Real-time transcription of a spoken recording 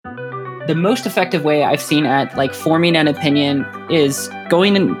The most effective way I've seen at like forming an opinion is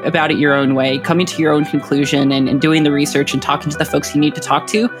going about it your own way, coming to your own conclusion and doing the research and talking to the folks you need to talk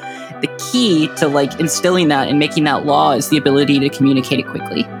to. The key to like instilling that and making that law is the ability to communicate it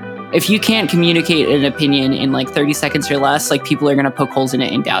quickly. If you can't communicate an opinion in like 30 seconds or less, like people are going to poke holes in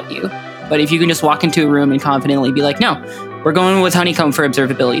it and doubt you. But if you can just walk into a room and confidently be like, no, we're going with Honeycomb for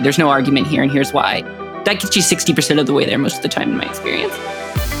observability. There's no argument here, and here's why. That gets you 60% of the way there most of the time in my experience.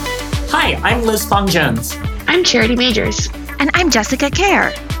 Hi, I'm Liz Fong-Jones. I'm Charity Majors. And I'm Jessica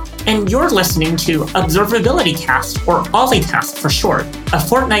Kerr. And you're listening to Observability Cast, or OllyCast for short, a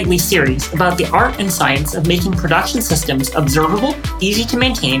fortnightly series about the art and science of making production systems observable, easy to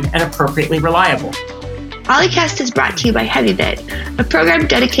maintain, and appropriately reliable. OllyCast is brought to you by HeavyBit, a program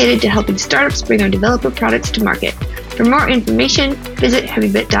dedicated to helping startups bring their developer products to market. For more information, visit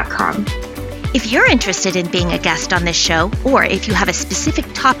heavybit.com. If you're interested in being a guest on this show, or if you have a specific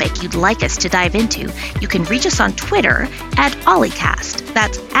topic you'd like us to dive into, you can reach us on Twitter at OllyCast.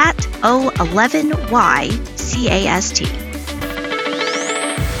 That's at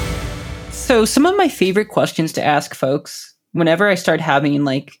O11YCAST. So some of my favorite questions to ask folks whenever I start having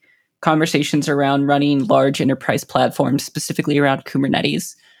like conversations around running large enterprise platforms, specifically around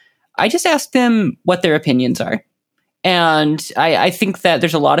Kubernetes, I just ask them what their opinions are. And I think that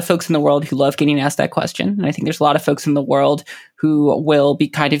there's a lot of folks in the world who love getting asked that question. And I think there's a lot of folks in the world who will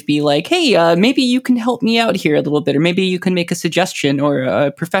be like, hey, maybe you can help me out here a little bit, or maybe you can make a suggestion or a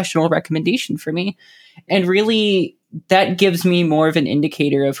professional recommendation for me. And really, that gives me more of an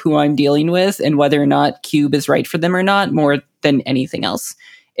indicator of who I'm dealing with and whether or not Kube is right for them or not, more than anything else.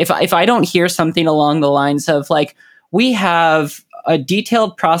 If I don't hear something along the lines of like, we have a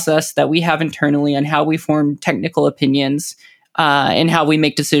detailed process that we have internally on how we form technical opinions and how we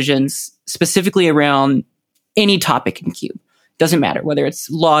make decisions specifically around any topic in Kube. Doesn't matter whether it's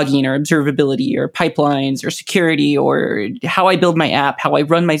logging or observability or pipelines or security or how I build my app, how I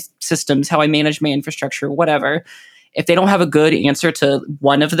run my systems, how I manage my infrastructure, whatever. If they don't have a good answer to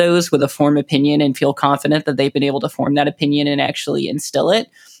one of those with a form opinion and feel confident that they've been able to form that opinion and actually instill it,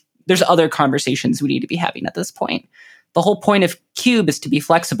 there's other conversations we need to be having at this point. The whole point of Kube is to be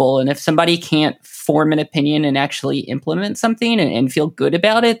flexible. And if somebody can't form an opinion and actually implement something and feel good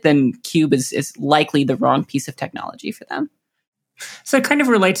about it, then Kube is likely the wrong piece of technology for them. So it kind of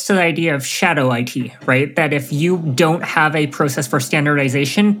relates to the idea of shadow IT, right? That if you don't have a process for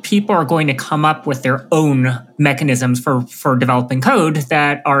standardization, people are going to come up with their own mechanisms for developing code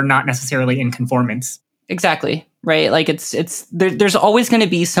that are not necessarily in conformance. Exactly. Right? Like there's always going to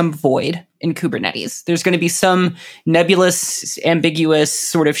be some void in Kubernetes. There's going to be some nebulous, ambiguous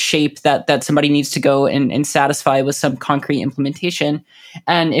sort of shape that somebody needs to go and satisfy with some concrete implementation.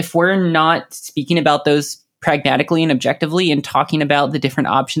 And if we're not speaking about those pragmatically and objectively and talking about the different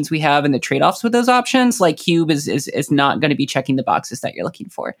options we have and the trade-offs with those options, like Kube is not going to be checking the boxes that you're looking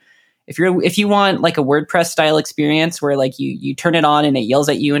for. If you want like a WordPress style experience where like you turn it on and it yells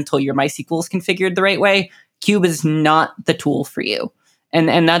at you until your MySQL is configured the right way, Kube is not the tool for you.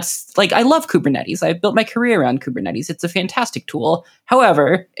 And that's like, I love Kubernetes. I've built my career around Kubernetes. It's a fantastic tool.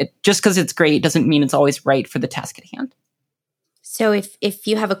 However, just because it's great doesn't mean it's always right for the task at hand. So if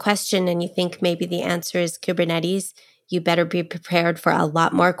you have a question and you think maybe the answer is Kubernetes, you better be prepared for a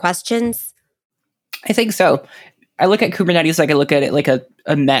lot more questions. I think so. I look at Kubernetes like I look at it like a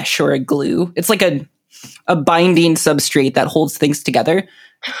mesh or a glue. It's like a binding substrate that holds things together.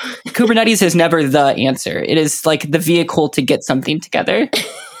 Kubernetes is never the answer. It is like the vehicle to get something together.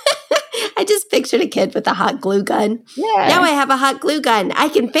 I just pictured a kid with a hot glue gun. Yeah. Now I have a hot glue gun. I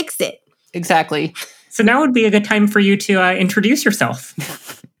can fix it. Exactly. So now would be a good time for you to introduce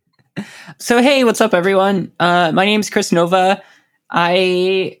yourself. So, hey, what's up, everyone? My name is Chris Nova.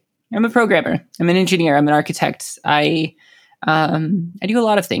 I'm a programmer. I'm an engineer. I'm an architect. I do a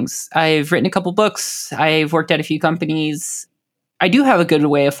lot of things. I've written a couple books. I've worked at a few companies. I do have a good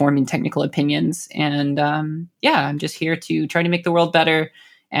way of forming technical opinions. And I'm just here to try to make the world better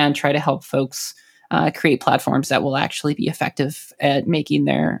and try to help folks create platforms that will actually be effective at making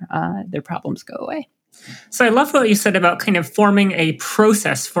their problems go away. So I love what you said about kind of forming a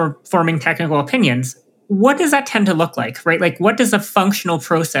process for forming technical opinions. What does that tend to look like, right? Like, what does a functional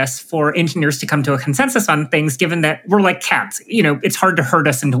process for engineers to come to a consensus on things, given that we're like cats? You know, it's hard to herd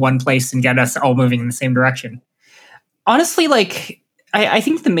us into one place and get us all moving in the same direction. Honestly, like, I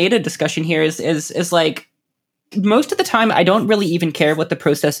think the meta discussion here is like, most of the time, I don't really even care what the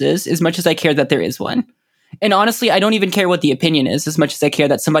process is as much as I care that there is one. And honestly, I don't even care what the opinion is as much as I care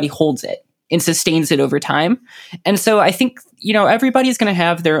that somebody holds it and sustains it over time. And so I think, everybody's going to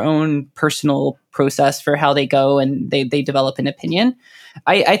have their own personal process for how they go and they develop an opinion.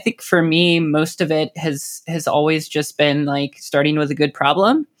 I think for me, most of it has always just been like starting with a good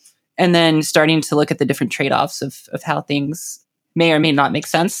problem and then starting to look at the different trade-offs of how things may or may not make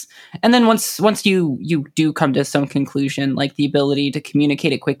sense. And then once you do come to some conclusion, like the ability to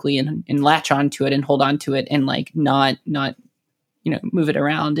communicate it quickly and latch onto it and hold on to it and like not move it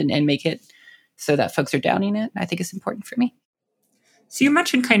around and make it so that folks are downing it, I think is important for me. So you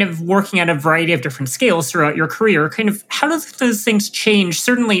mentioned kind of working at a variety of different scales throughout your career. Kind of how do those things change?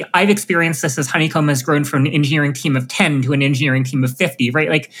 Certainly, I've experienced this as Honeycomb has grown from an engineering team of 10 to an engineering team of 50, right?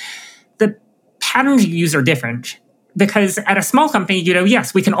 Like the patterns you use are different because at a small company,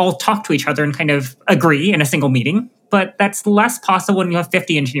 yes, we can all talk to each other and kind of agree in a single meeting, but that's less possible when you have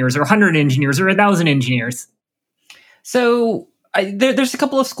 50 engineers or 100 engineers or 1,000 engineers. So there's a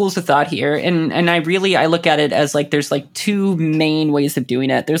couple of schools of thought here, and I look at it as like there's like two main ways of doing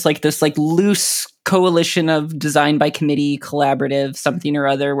it. There's like this like loose coalition of design by committee, collaborative, something or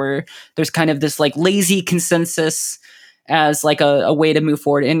other, where there's kind of this like lazy consensus as like a way to move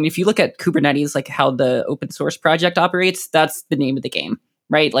forward. And if you look at Kubernetes, like how the open source project operates, that's the name of the game,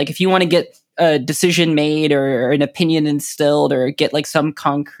 right? Like if you want to get a decision made or an opinion instilled or get like some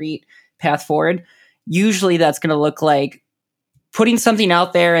concrete path forward, usually that's going to look like putting something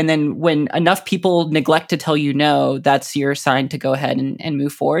out there, and then when enough people neglect to tell you no, that's your sign to go ahead and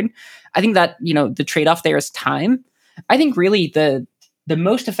move forward. I think that, the trade-off there is time. I think really the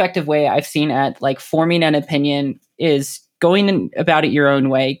most effective way I've seen at like forming an opinion is going about it your own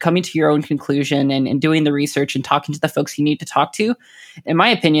way, coming to your own conclusion and doing the research and talking to the folks you need to talk to. In my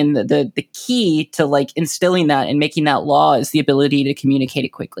opinion, the key to like instilling that and making that law is the ability to communicate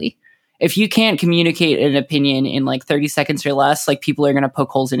it quickly. If you can't communicate an opinion in like 30 seconds or less, like people are going to poke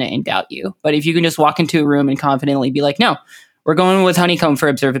holes in it and doubt you. But if you can just walk into a room and confidently be like, no, we're going with Honeycomb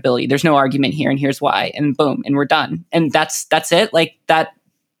for observability. There's no argument here, and here's why. And boom, and we're done. And that's it. Like that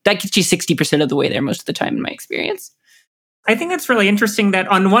gets you 60% of the way there most of the time in my experience. I think that's really interesting that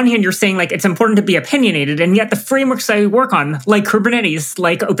on one hand, you're saying like it's important to be opinionated, and yet the frameworks I work on, like Kubernetes,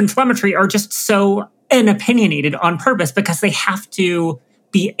 like OpenTelemetry, are just so unopinionated on purpose because they have to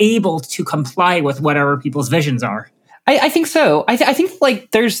be able to comply with whatever people's visions are. I think so. I think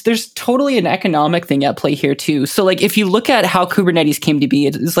like there's totally an economic thing at play here too. So like if you look at how Kubernetes came to be,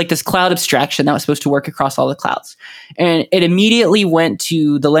 it's like this cloud abstraction that was supposed to work across all the clouds. And it immediately went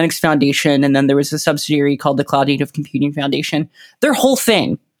to the Linux Foundation, and then there was a subsidiary called the Cloud Native Computing Foundation. Their whole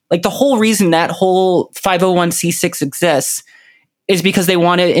thing, like the whole reason that whole 501c6 exists is because they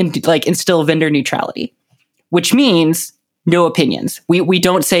want to like instill vendor neutrality, which means no opinions. We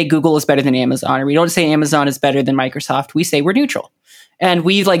don't say Google is better than Amazon, or we don't say Amazon is better than Microsoft. We say we're neutral. And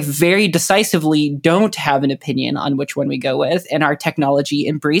we like very decisively don't have an opinion on which one we go with. And our technology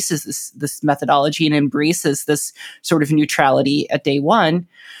embraces this methodology and embraces this sort of neutrality at day one.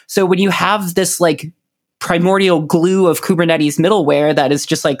 So when you have this like primordial glue of Kubernetes middleware that is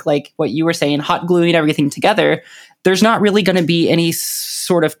just like what you were saying, hot gluing everything together, there's not really going to be any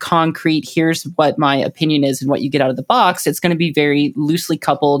sort of concrete, here's what my opinion is and what you get out of the box. It's going to be very loosely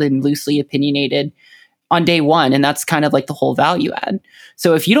coupled and loosely opinionated on day one. And that's kind of like the whole value add.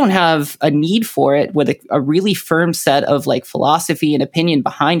 So if you don't have a need for it with a really firm set of like philosophy and opinion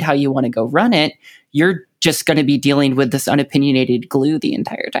behind how you want to go run it, you're just going to be dealing with this unopinionated glue the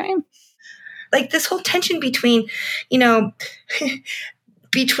entire time. Like this whole tension between,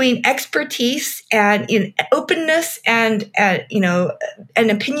 between expertise and openness and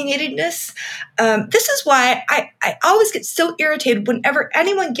opinionatedness. This is why I always get so irritated whenever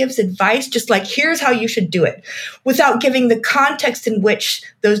anyone gives advice, just like, here's how you should do it, without giving the context in which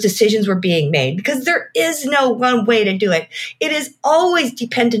those decisions were being made, because there is no one way to do it. It is always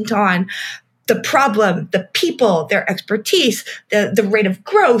dependent on the problem, the people, their expertise, the rate of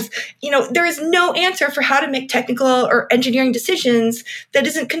growth. There is no answer for how to make technical or engineering decisions that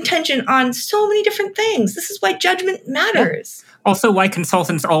isn't contingent on so many different things. This is why judgment matters. Yeah. Also why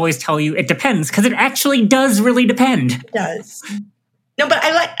consultants always tell you it depends, because it actually does really depend. It does. No, but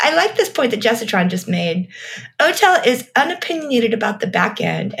I like this point that Jessitron just made. OTel is unopinionated about the back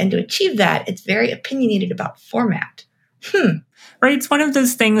end, and to achieve that, it's very opinionated about format. Right, it's one of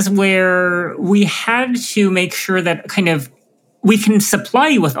those things where we had to make sure that kind of we can supply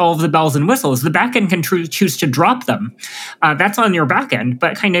you with all of the bells and whistles. The backend can choose to drop them. That's on your backend.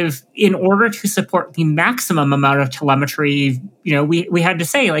 But kind of in order to support the maximum amount of telemetry, we had to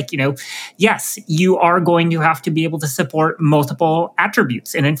say yes, you are going to have to be able to support multiple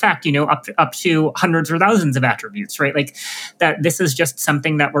attributes. And in fact, up to hundreds or thousands of attributes, right? Like that, this is just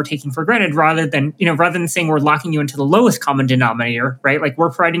something that we're taking for granted rather than saying we're locking you into the lowest common denominator, right? Like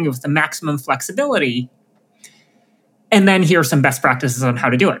we're providing you with the maximum flexibility. And then here are some best practices on how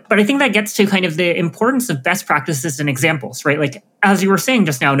to do it. But I think that gets to kind of the importance of best practices and examples, right? Like, as you were saying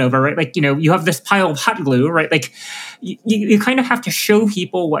just now, Nova, right? Like, you have this pile of hot glue, right? Like, you kind of have to show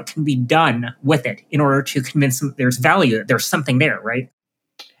people what can be done with it in order to convince them there's value, there's something there, right?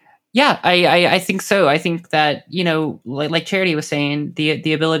 Yeah, I think so. I think that, like Charity was saying,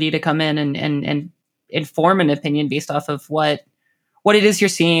 the ability to come in and inform an opinion based off of what it is you're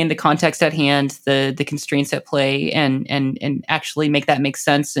seeing, the context at hand, the constraints at play, and actually make that make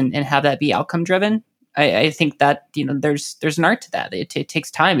sense and have that be outcome driven. I think that, there's an art to that. It takes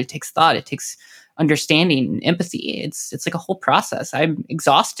time, it takes thought, it takes understanding, empathy. It's like a whole process. I'm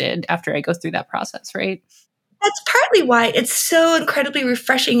exhausted after I go through that process, right? That's partly why it's so incredibly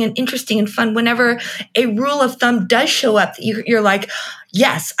refreshing and interesting and fun whenever a rule of thumb does show up that you're like,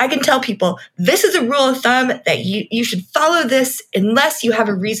 yes, I can tell people this is a rule of thumb that you should follow this unless you have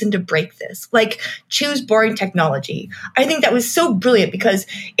a reason to break this. Like, choose boring technology. I think that was so brilliant because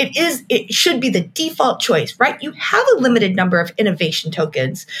it should be the default choice, right? You have a limited number of innovation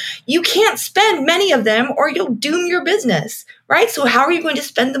tokens. You can't spend many of them or you'll doom your business, right? So how are you going to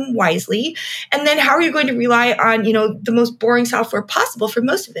spend them wisely? And then how are you going to rely on, the most boring software possible for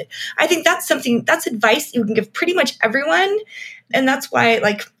most of it? I think that's advice you can give pretty much everyone. And that's why,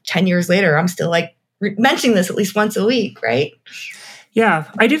 like, 10 years later, I'm still mentioning this at least once a week, right? Yeah,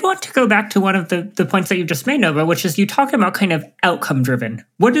 I did want to go back to one of the points that you just made, Nova, which is you talk about kind of outcome driven.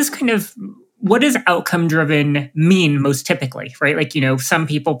 What does outcome driven mean most typically, right? Like, some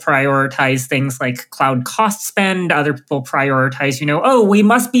people prioritize things like cloud cost spend. Other people prioritize, we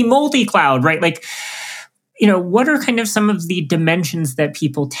must be multi-cloud, right? Like, what are kind of some of the dimensions that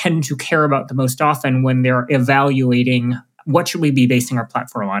people tend to care about the most often when they're evaluating what should we be basing our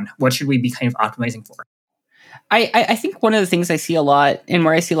platform on? What should we be kind of optimizing for? I think one of the things I see a lot, and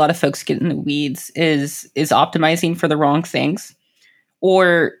where I see a lot of folks get in the weeds, is optimizing for the wrong things.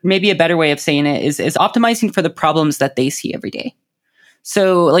 Or maybe a better way of saying it is optimizing for the problems that they see every day.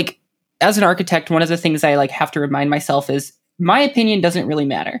 So, like, as an architect, one of the things I have to remind myself is my opinion doesn't really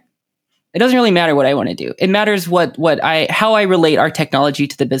matter. It doesn't really matter what I want to do. It matters how I relate our technology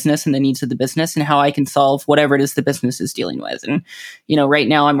to the business and the needs of the business, and how I can solve whatever it is the business is dealing with. And, right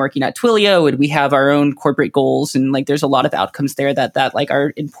now I'm working at Twilio, and we have our own corporate goals, and there's a lot of outcomes there that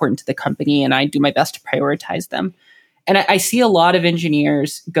are important to the company, and I do my best to prioritize them. And I see a lot of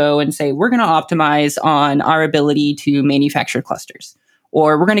engineers go and say, we're going to optimize on our ability to manufacture clusters.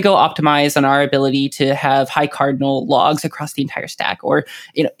 Or we're going to go optimize on our ability to have high cardinal logs across the entire stack, or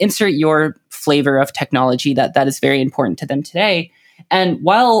insert your flavor of technology that is very important to them today. And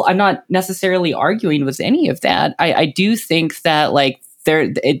while I'm not necessarily arguing with any of that, I do think that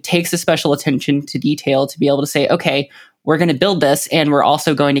it takes a special attention to detail to be able to say, okay, we're going to build this, and we're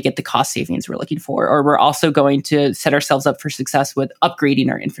also going to get the cost savings we're looking for, or we're also going to set ourselves up for success with upgrading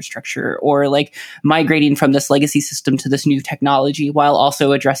our infrastructure, or migrating from this legacy system to this new technology while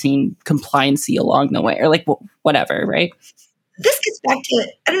also addressing compliancy along the way, or whatever, right? This gets back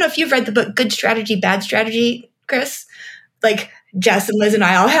to, I don't know if you've read the book Good Strategy, Bad Strategy, Chris. Jess and Liz and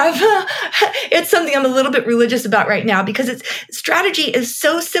I all have. It's something I'm a little bit religious about right now because strategy is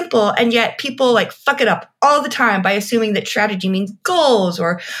so simple, and yet people fuck it up all the time by assuming that strategy means goals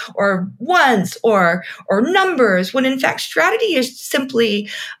or wants or numbers, when in fact strategy is simply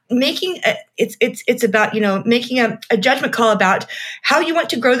it's about making a judgment call about how you want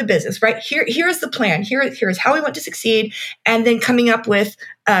to grow the business, right? Here is the plan. Here is how we want to succeed, and then coming up with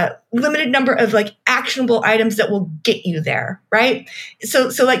a limited number of actionable items that will get you there, right? So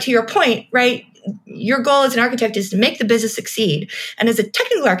to your point, right? Your goal as an architect is to make the business succeed. And as a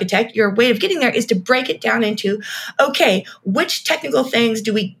technical architect, your way of getting there is to break it down into, okay, which technical things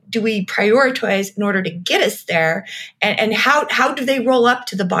do we prioritize in order to get us there? And how do they roll up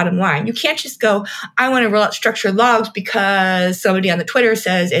to the bottom line? You can't just go, I want to roll out structured logs because somebody on the Twitter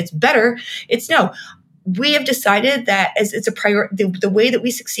says it's better. It's no. We have decided that as it's a priority, the way that we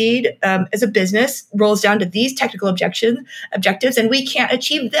succeed as a business rolls down to these technical objectives, and we can't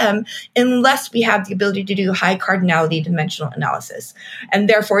achieve them unless we have the ability to do high cardinality dimensional analysis. And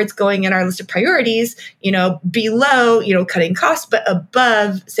therefore, it's going in our list of priorities, below, cutting costs, but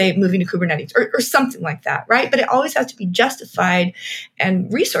above, say, moving to Kubernetes or something like that, right? But it always has to be justified and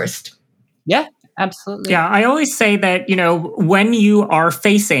resourced. Yeah. Absolutely. Yeah, I always say that, when you are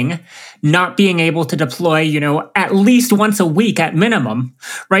facing not being able to deploy, at least once a week at minimum,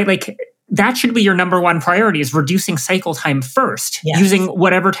 right? that should be your number one priority, is reducing cycle time first, using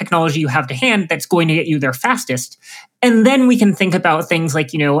whatever technology you have to hand that's going to get you there fastest. And then we can think about things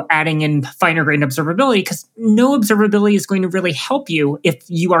like, adding in finer grained observability, because no observability is going to really help you if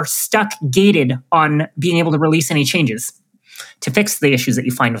you are stuck gated on being able to release any changes to fix the issues that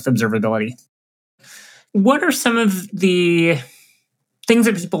you find with observability. What are some of the things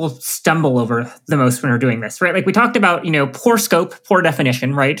that people stumble over the most when we're doing this, right? Like we talked about, poor scope, poor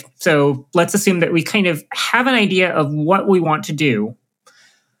definition, right? So let's assume that we kind of have an idea of what we want to do.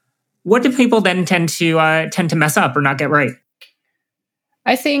 What do people then tend to mess up or not get right?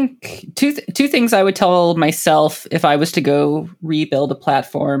 I think two things I would tell myself if I was to go rebuild a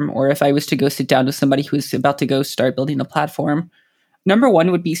platform, or if I was to go sit down with somebody who's about to go start building a platform. Number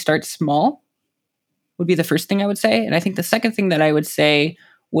one would be start small, would be the first thing I would say. And I think the second thing that I would say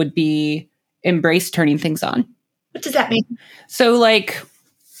would be embrace turning things on. What does that mean? So like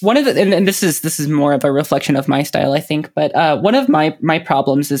one of the, and this is more of a reflection of my style, I think, but one of my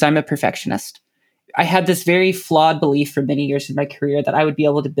problems is I'm a perfectionist. I had this very flawed belief for many years in my career that I would be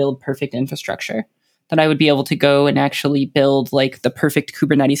able to build perfect infrastructure, that I would be able to go and actually build like the perfect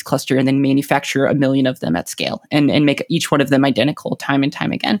Kubernetes cluster and then manufacture 1 million of them at scale and make each one of them identical time and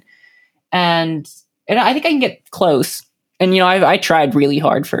time again. And I think I can get close. And, I tried really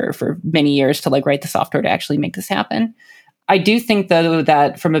hard for many years to like write the software to actually make this happen. I do think though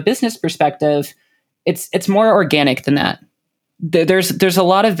that from a business perspective, it's more organic than that. There's a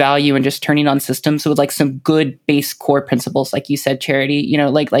lot of value in just turning on systems with like some good base core principles, like you said, Charity,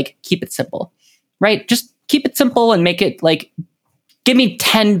 like keep it simple, right? Just keep it simple and make it like, give me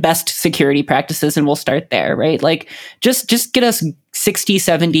 10 best security practices and we'll start there, right? Like just get us 60,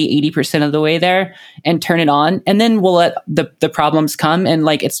 70, 80% of the way there and turn it on. And then we'll let the problems come. And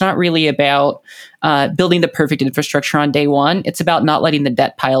like, it's not really about building the perfect infrastructure on day one. It's about not letting the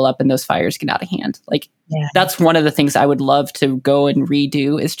debt pile up and those fires get out of hand. Like that's one of the things I would love to go and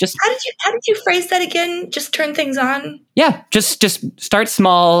redo is just. How did you phrase that again? Just turn things on? Yeah. Just start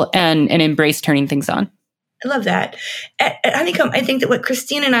small and embrace turning things on. I love that. At Honeycomb, I think that what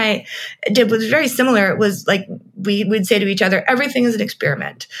Christine and I did was very similar. It was like we would say to each other, everything is an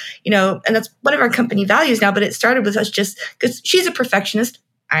experiment, and that's one of our company values now. But it started with us just because she's a perfectionist.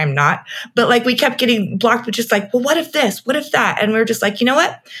 I'm not. But like we kept getting blocked with just like, well, what if this? What if that? And we were just like, you know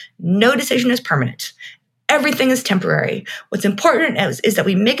what? No decision is permanent. Everything is temporary. What's important is that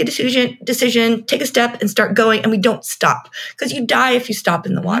we make a decision, take a step and start going, and we don't stop, because you die if you stop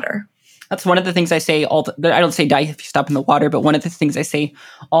in the water. That's one of the things I say I don't say die if you stop in the water, but one of the things I say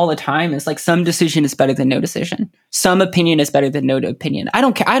all the time is like some decision is better than no decision. Some opinion is better than no opinion. I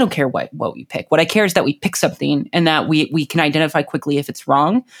don't care what we pick. What I care is that we pick something and that we can identify quickly if it's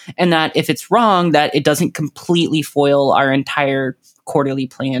wrong, and that if it's wrong, that it doesn't completely foil our entire quarterly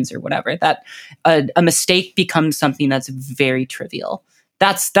plans or whatever. That a mistake becomes something that's very trivial.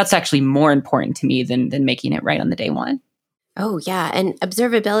 That's actually more important to me than making it right on the day one. Oh, yeah. And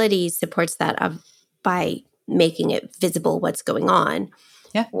observability supports that by making it visible what's going on.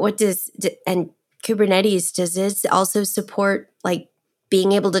 Yeah. And Kubernetes, does this also support like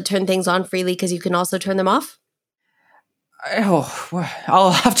being able to turn things on freely because you can also turn them off? Oh,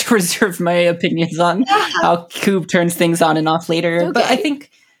 I'll have to reserve my opinions on how Kube turns things on and off later. Okay. But I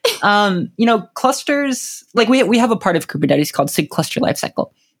think, clusters, like we have a part of Kubernetes called SIG cluster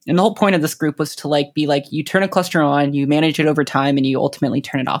lifecycle. And the whole point of this group was to be you turn a cluster on, you manage it over time, and you ultimately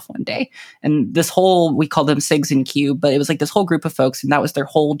turn it off one day. And we call them SIGs in Kube, but it was like this whole group of folks, and that was their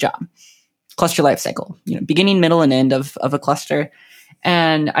whole job. Cluster lifecycle, beginning, middle, and end of a cluster.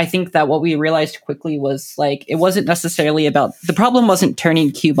 And I think that what we realized quickly was it wasn't necessarily about, the problem wasn't turning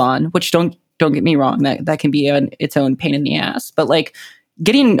Kube on, which don't get me wrong, that can be its own pain in the ass. But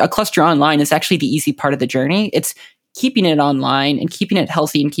getting a cluster online is actually the easy part of the journey. It's keeping it online and keeping it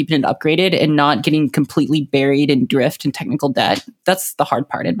healthy and keeping it upgraded and not getting completely buried in drift and technical debt. That's the hard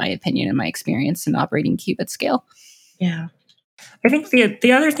part, in my opinion, in my experience in operating Kube at scale. Yeah. I think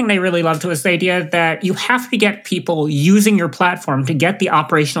the other thing they really loved was the idea that you have to get people using your platform to get the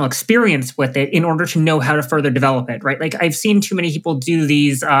operational experience with it in order to know how to further develop it, right? Like I've seen too many people do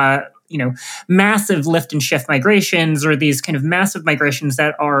these massive lift and shift migrations, or these kind of massive migrations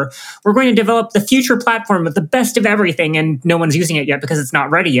that we're going to develop the future platform with the best of everything, and no one's using it yet because it's not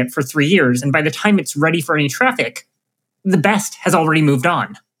ready yet for 3 years. And by the time it's ready for any traffic, the best has already moved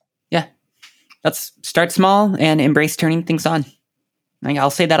on. Yeah. Let's start small and embrace turning things on.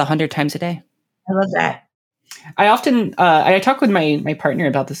 I'll say that 100 times a day. I love that. I often I talk with my partner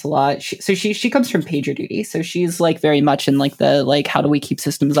about this a lot. She comes from PagerDuty, so she's like very much in like the like how do we keep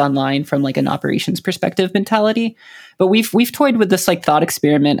systems online from like an operations perspective mentality. But we've toyed with this like thought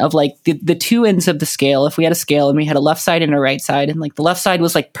experiment of like the two ends of the scale. If we had a scale and we had a left side and a right side, and like the left side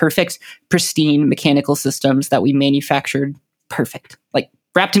was like perfect, pristine mechanical systems that we manufactured perfect, like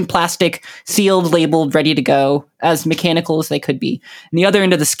wrapped in plastic, sealed, labeled, ready to go, as mechanical as they could be. And the other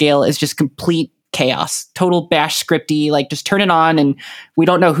end of the scale is just complete chaos, total bash scripty, like just turn it on and we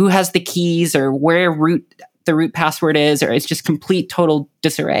don't know who has the keys or where the root password is, or it's just complete total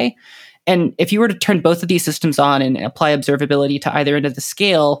disarray. And if you were to turn both of these systems on and apply observability to either end of the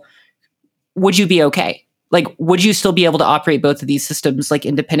scale, would you be okay? Like, would you still be able to operate both of these systems like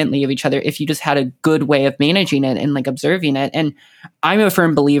independently of each other if you just had a good way of managing it and like observing it? And I'm a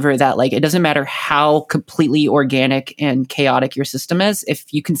firm believer that like, it doesn't matter how completely organic and chaotic your system is.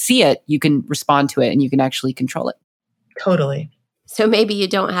 If you can see it, you can respond to it and you can actually control it. Totally. So maybe you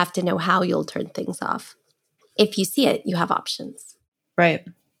don't have to know how you'll turn things off. If you see it, you have options. Right.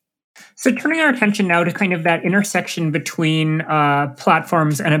 So turning our attention now to kind of that intersection between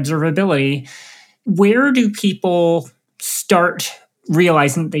platforms and observability, where do people start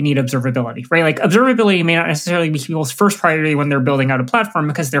realizing that they need observability, right? Like observability may not necessarily be people's first priority when they're building out a platform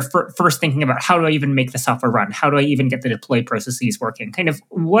because they're first thinking about how do I even make the software run? How do I even get the deploy processes working? Kind of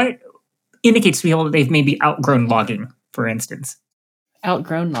what indicates to people that they've maybe outgrown logging, for instance?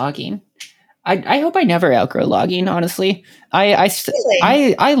 Outgrown logging? I hope I never outgrow logging, honestly.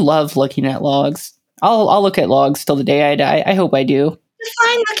 I love looking at logs. I'll look at logs till the day I die. I hope I do.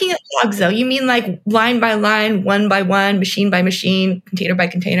 Define looking at logs, though. You mean like line by line, one by one, machine by machine, container by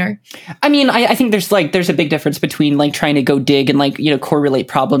container? I mean, I think there's a big difference between like trying to go dig and like, correlate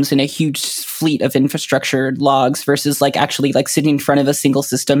problems in a huge fleet of infrastructure logs versus like actually like sitting in front of a single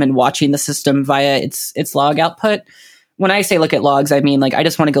system and watching the system via its log output. When I say look at logs, I mean like I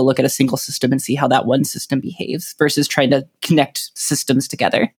just want to go look at a single system and see how that one system behaves versus trying to connect systems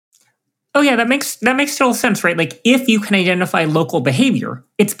together. Oh yeah, that makes total sense, right? Like if you can identify local behavior,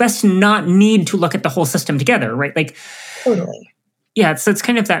 it's best to not need to look at the whole system together, right? Like totally. Yeah, so it's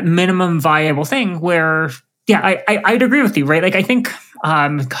kind of that minimum viable thing where, yeah, I'd agree with you, right? Like I think,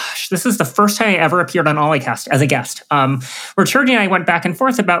 this is the first time I ever appeared on Olliecast as a guest, where Sergey and I went back and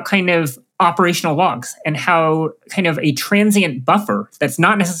forth about kind of operational logs and how kind of a transient buffer that's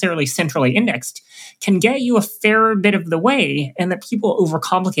not necessarily centrally indexed can get you a fair bit of the way, and that people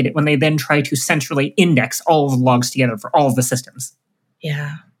overcomplicate it when they then try to centrally index all of the logs together for all of the systems.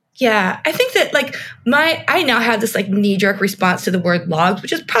 Yeah. Yeah. I think that like I now have this like knee-jerk response to the word logs,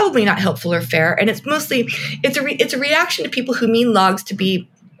 which is probably not helpful or fair. And it's mostly, it's a reaction to people who mean logs to be,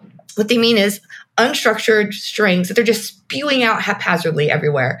 what they mean is unstructured strings that they're just spewing out haphazardly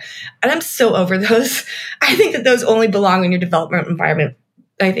everywhere. And I'm so over those. I think that those only belong in your development environment.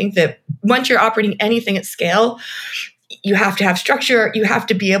 I think that once you're operating anything at scale, you have to have structure. You have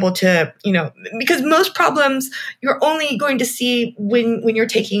to be able to, because most problems you're only going to see when you're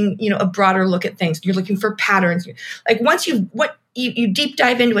taking, a broader look at things. You're looking for patterns. Like once you deep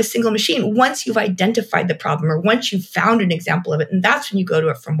dive into a single machine, once you've identified the problem or once you've found an example of it, and that's when you go to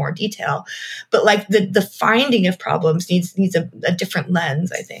it for more detail. But like the finding of problems needs a different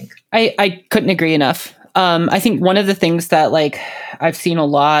lens, I think. I couldn't agree enough. I think one of the things that like I've seen a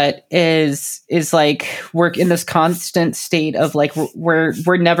lot is like work in this constant state of like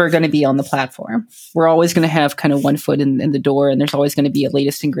we're never going to be on the platform. We're always going to have kind of one foot in the door, and there's always going to be a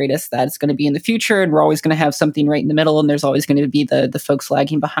latest and greatest that's going to be in the future, and we're always going to have something right in the middle, and there's always going to be the folks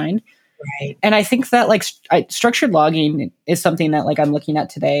lagging behind. Right. And I think that like structured logging is something that like I'm looking at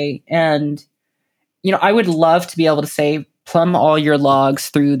today, and I would love to be able to say, plumb all your logs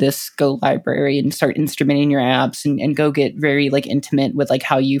through this Go library and start instrumenting your apps and go get very like intimate with like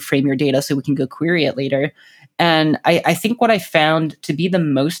how you frame your data so we can go query it later. And I think what I found to be the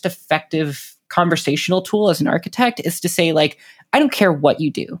most effective conversational tool as an architect is to say like, I don't care what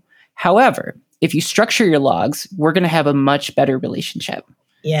you do. However, if you structure your logs, we're going to have a much better relationship.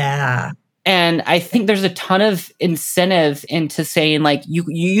 Yeah. And I think there's a ton of incentive into saying like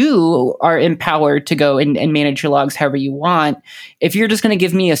you are empowered to go and manage your logs however you want. If you're just going to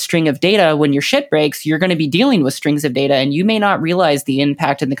give me a string of data when your shit breaks, you're going to be dealing with strings of data, and you may not realize the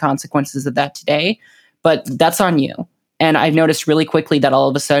impact and the consequences of that today, but that's on you. And I've noticed really quickly that all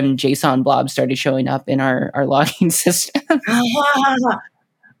of a sudden JSON blobs started showing up in our logging system.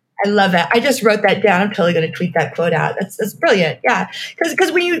 I love that. I just wrote that down. I'm totally going to tweet that quote out. That's brilliant. Yeah.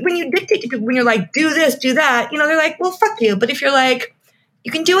 Because when you dictate to people, when you're like, do this, do that, they're like, well, fuck you. But if you're like,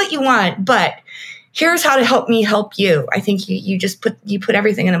 you can do what you want, but here's how to help me help you. I think you put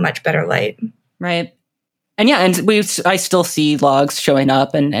everything in a much better light. Right. I still see logs showing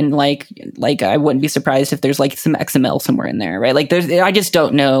up, and like I wouldn't be surprised if there's like some XML somewhere in there, right? Like I just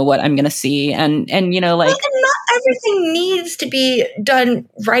don't know what I'm gonna see, and like well, and not everything needs to be done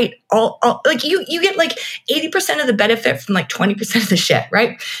right. All like you get like 80% of the benefit from like 20% of the shit,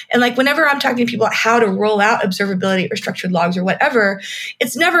 right? And like whenever I'm talking to people about how to roll out observability or structured logs or whatever,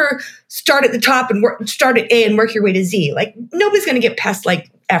 it's never start at the top and start at A and work your way to Z. Like nobody's gonna get past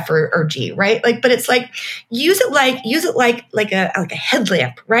like F or G, right? Like, but it's like use it like a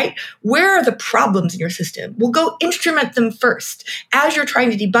headlamp, right? Where are the problems in your system? We'll go instrument them first as you're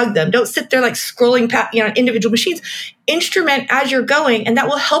trying to debug them. Don't sit there like scrolling past, individual machines. Instrument as you're going, and that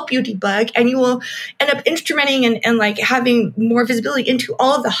will help you debug, and you will end up instrumenting and like having more visibility into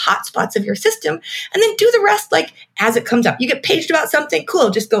all of the hotspots of your system, and then do the rest like as it comes up. You get paged about something, cool,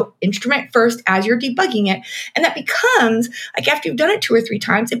 just go instrument first as you're debugging it. And that becomes, like after you've done it 2 or 3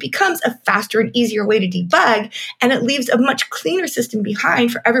 times, it becomes a faster and easier way to debug, and it leaves a much cleaner system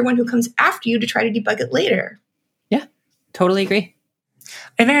behind for everyone who comes after you to try to debug it later. Yeah, totally agree.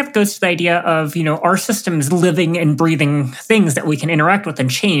 I think it goes to the idea of, our systems living and breathing things that we can interact with and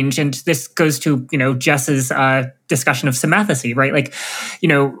change. And this goes to, Jess's discussion of semathicity, right? Like,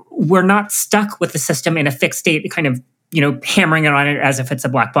 we're not stuck with the system in a fixed state, kind of, hammering it on it as if it's a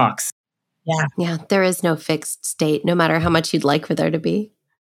black box. Yeah. Yeah. There is no fixed state, no matter how much you'd like for there to be.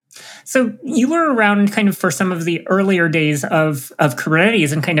 So you were around kind of for some of the earlier days of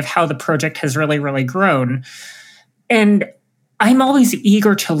Kubernetes and kind of how the project has really, really grown. And I'm always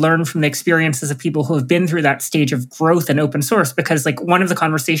eager to learn from the experiences of people who have been through that stage of growth in open source, because like one of the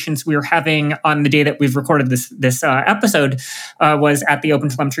conversations we were having on the day that we've recorded this episode was at the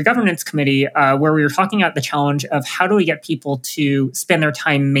OpenTelemetry Governance Committee, where we were talking about the challenge of how do we get people to spend their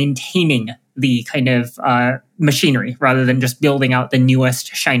time maintaining the kind of machinery rather than just building out the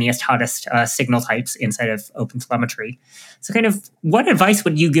newest, shiniest, hottest signal types inside of OpenTelemetry. So kind of what advice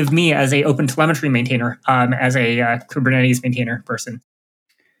would you give me as a OpenTelemetry maintainer, as a Kubernetes maintainer person?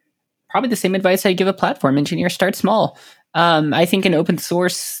 Probably the same advice I'd give a platform engineer: start small. I think in open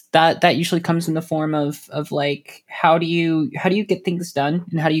source that usually comes in the form of like how do you get things done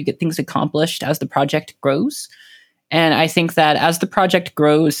and how do you get things accomplished as the project grows. And I think that as the project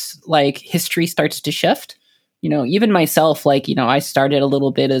grows, like history starts to shift. Even myself, like, I started a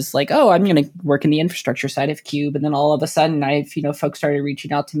little bit as like, oh, I'm going to work in the infrastructure side of Kube. And then all of a sudden folks started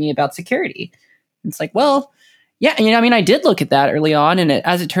reaching out to me about security. And it's like, well, yeah, I did look at that early on. And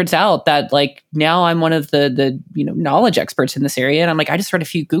as it turns out that like now I'm one of the knowledge experts in this area. And I'm like, I just read a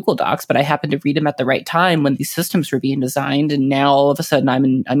few Google Docs, but I happened to read them at the right time when these systems were being designed. And now all of a sudden I'm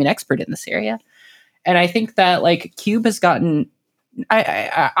an expert in this area. And I think that like Kube has gotten,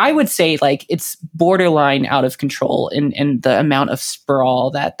 I would say like it's borderline out of control in the amount of sprawl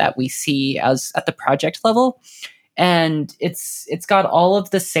that we see as at the project level. And it's got all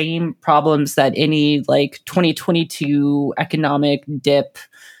of the same problems that any like 2022 economic dip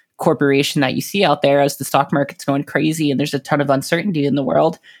corporation that you see out there as the stock market's going crazy and there's a ton of uncertainty in the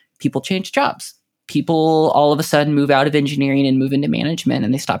world. People change jobs. People all of a sudden move out of engineering and move into management,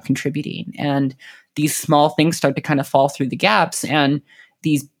 and they stop contributing. And these small things start to kind of fall through the gaps, and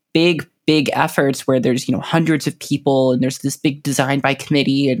these big efforts where there's, hundreds of people and there's this big design by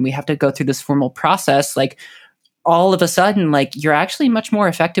committee and we have to go through this formal process. Like all of a sudden, like you're actually much more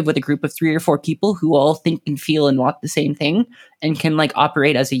effective with a group of 3 or 4 people who all think and feel and want the same thing and can like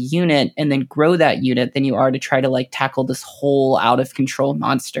operate as a unit and then grow that unit than you are to try to like tackle this whole out of control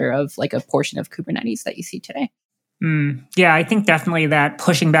monster of like a portion of Kubernetes that you see today. Yeah, I think definitely that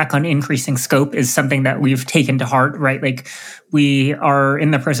pushing back on increasing scope is something that we've taken to heart, right? Like we are in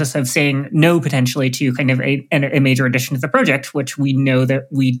the process of saying no potentially to kind of a major addition to the project, which we know that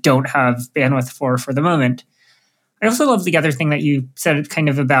we don't have bandwidth for the moment. I also love the other thing that you said kind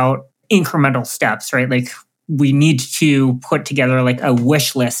of about incremental steps, right? Like we need to put together like a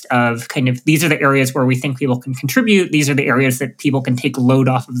wish list of kind of these are the areas where we think people can contribute. These are the areas that people can take load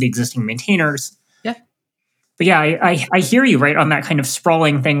off of the existing maintainers. But yeah, I hear you right on that kind of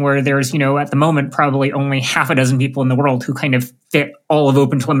sprawling thing where there's, at the moment, probably only half a dozen people in the world who kind of fit all of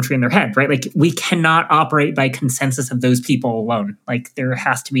OpenTelemetry in their head, right? Like we cannot operate by consensus of those people alone. Like there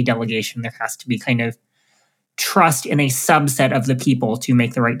has to be delegation. There has to be kind of trust in a subset of the people to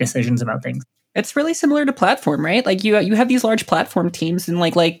make the right decisions about things. It's really similar to platform, right? Like you have these large platform teams, and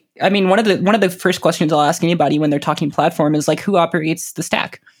one of the first questions I'll ask anybody when they're talking platform is like, who operates the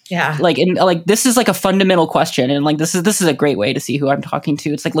stack? Yeah. This is like a fundamental question, and like this is a great way to see who I'm talking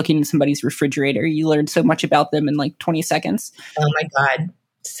to. It's like looking in somebody's refrigerator. You learn so much about them in like 20 seconds. Oh my God.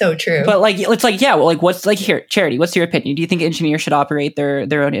 So true. But like, it's like, yeah, well, like, what's like here, Charity, what's your opinion? Do you think engineers should operate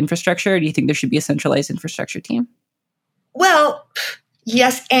their own infrastructure? Or do you think there should be a centralized infrastructure team? Well,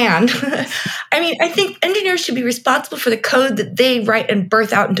 yes, and I mean, I think engineers should be responsible for the code that they write and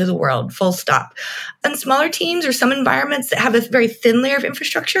birth out into the world, full stop. And smaller teams or some environments that have a very thin layer of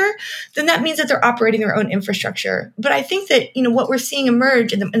infrastructure, then that means that they're operating their own infrastructure. But I think that, what we're seeing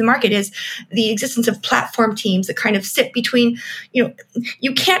emerge in the market is the existence of platform teams that kind of sit between,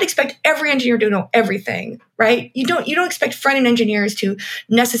 you can't expect every engineer to know everything, right? You don't expect front-end engineers to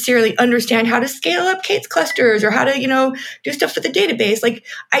necessarily understand how to scale up K8s clusters or how to, do stuff with the database. Like,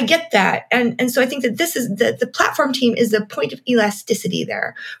 I get that. And so I think that this is the platform team is the point of elasticity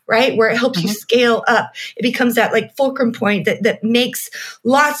there, right? Where it helps you scale up. It becomes that like fulcrum point that makes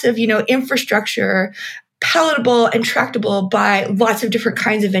lots of, infrastructure palatable and tractable by lots of different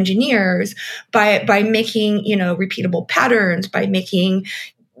kinds of engineers, by making, repeatable patterns, by making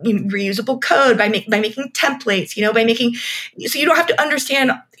reusable code, by making templates, by making, so you don't have to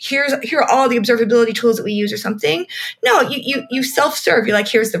understand, here are all the observability tools that we use or something. No, you self-serve. You're like,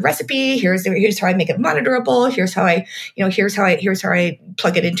 here's the recipe, here's how I make it monitorable, here's how I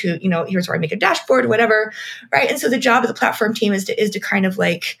plug it into, here's how I make a dashboard, whatever. Right. And so the job of the platform team is to kind of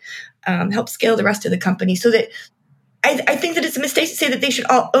like help scale the rest of the company, so that I think that it's a mistake to say that they should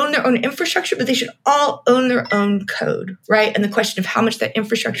all own their own infrastructure, but they should all own their own code, right? And the question of how much that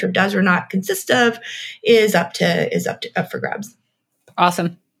infrastructure does or not consist of is up for grabs.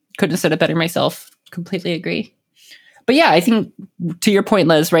 Awesome. Couldn't have said it better myself. Completely agree. But yeah, I think to your point,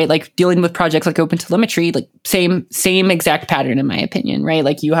 Liz, right? Like dealing with projects like OpenTelemetry, like same exact pattern in my opinion, right?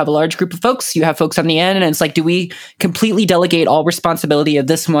 Like you have a large group of folks, you have folks on the end, and it's like, do we completely delegate all responsibility of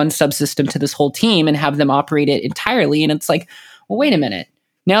this one subsystem to this whole team and have them operate it entirely? And it's like, well, wait a minute.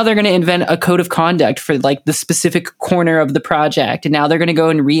 Now they're going to invent a code of conduct for like the specific corner of the project. And now they're going to go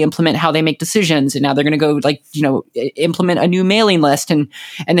and re-implement how they make decisions. And now they're going to go like, implement a new mailing list. And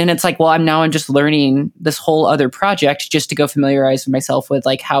then it's like, well, I'm just learning this whole other project just to go familiarize myself with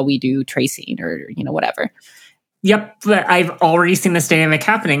like how we do tracing or, whatever. Yep, but I've already seen this dynamic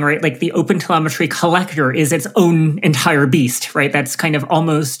happening, right? Like the OpenTelemetry collector is its own entire beast, right? That's kind of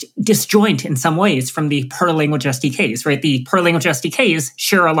almost disjoint in some ways from the Perl language SDKs, right? The Perl language SDKs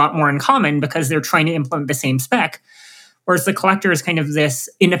share a lot more in common because they're trying to implement the same spec. Whereas the collector is kind of this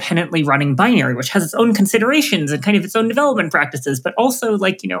independently running binary, which has its own considerations and kind of its own development practices, but also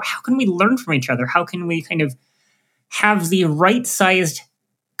like, how can we learn from each other? How can we kind of have the right-sized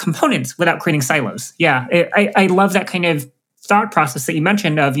components without creating silos? Yeah, I love that kind of thought process that you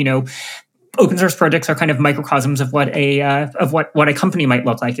mentioned of, open source projects are kind of microcosms of what a company might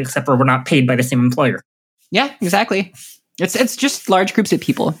look like, except for we're not paid by the same employer. Yeah, exactly. It's just large groups of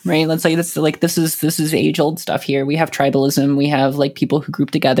people, right? Let's say this is age old stuff here. We have tribalism. We have like people who group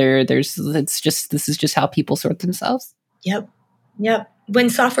together. This is just how people sort themselves. Yep.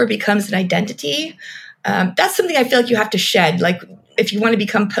 When software becomes an identity, that's something I feel like you have to shed. Like if you want to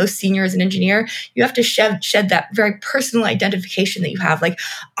become post-senior as an engineer, you have to shed that very personal identification that you have. Like,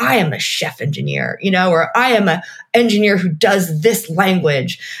 I am a chef engineer, or I am an engineer who does this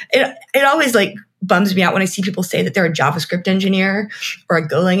language. It always like bums me out when I see people say that they're a JavaScript engineer or a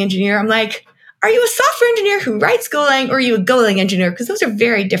Golang engineer. I'm like, are you a software engineer who writes Golang, or are you a Golang engineer? Because those are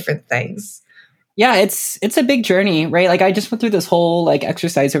very different things. Yeah, it's a big journey, right? Like I just went through this whole like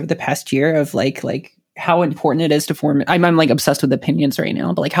exercise over the past year of like how important it is to form. I'm like obsessed with opinions right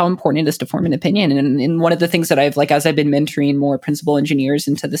now, but like how important it is to form an opinion. And one of the things that I've like, as I've been mentoring more principal engineers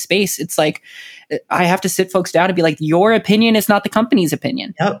into the space, it's like, I have to sit folks down and be like, your opinion is not the company's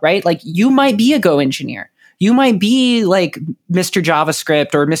opinion, right? Like you might be a Go engineer. You might be like Mr.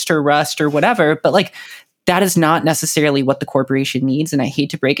 JavaScript or Mr. Rust or whatever, but like, that is not necessarily what the corporation needs. And I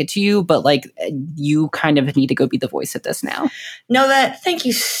hate to break it to you, but like you kind of need to go be the voice of this now. Noah, thank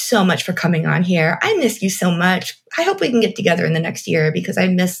you so much for coming on here. I miss you so much. I hope we can get together in the next year because I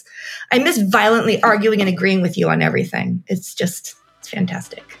miss violently arguing and agreeing with you on everything. It's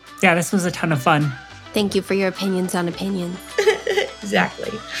fantastic. Yeah, this was a ton of fun. Thank you for your opinions on opinions.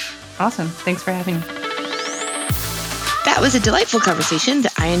 Exactly. Awesome. Thanks for having me. That was a delightful conversation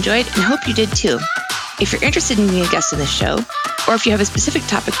that I enjoyed and hope you did too. If you're interested in being a guest on this show, or if you have a specific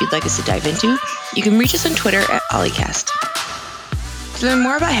topic you'd like us to dive into, you can reach us on Twitter at Olliecast. To learn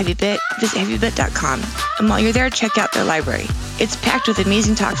more about HeavyBit, visit heavybit.com, and while you're there, check out their library. It's packed with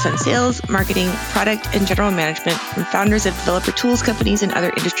amazing talks on sales, marketing, product, and general management from founders of developer tools companies and other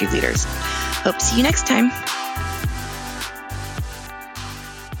industry leaders. Hope to see you next time.